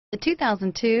The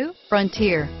 2002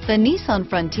 Frontier. The Nissan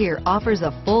Frontier offers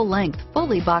a full-length,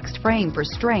 fully boxed frame for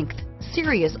strength,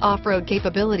 serious off-road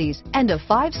capabilities, and a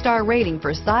 5-star rating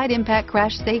for side impact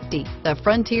crash safety. The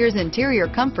Frontier's interior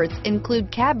comforts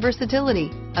include cab versatility,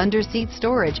 under-seat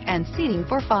storage, and seating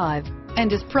for 5,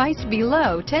 and is priced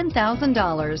below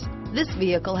 $10,000. This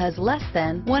vehicle has less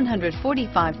than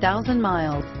 145,000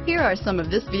 miles. Here are some of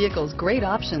this vehicle's great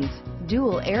options: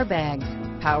 dual airbags,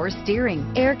 power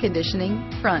steering, air conditioning,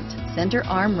 front, center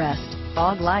armrest,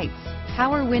 fog lights,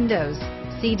 power windows,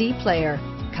 CD player,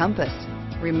 compass,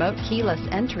 remote keyless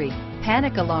entry,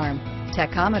 panic alarm,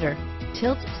 tachometer,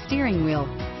 tilt steering wheel,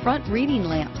 front reading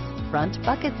lamps, front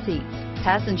bucket seats,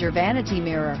 passenger vanity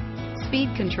mirror, speed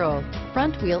control,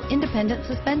 front wheel independent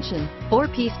suspension,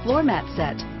 4-piece floor mat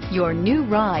set. Your new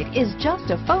ride is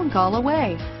just a phone call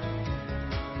away.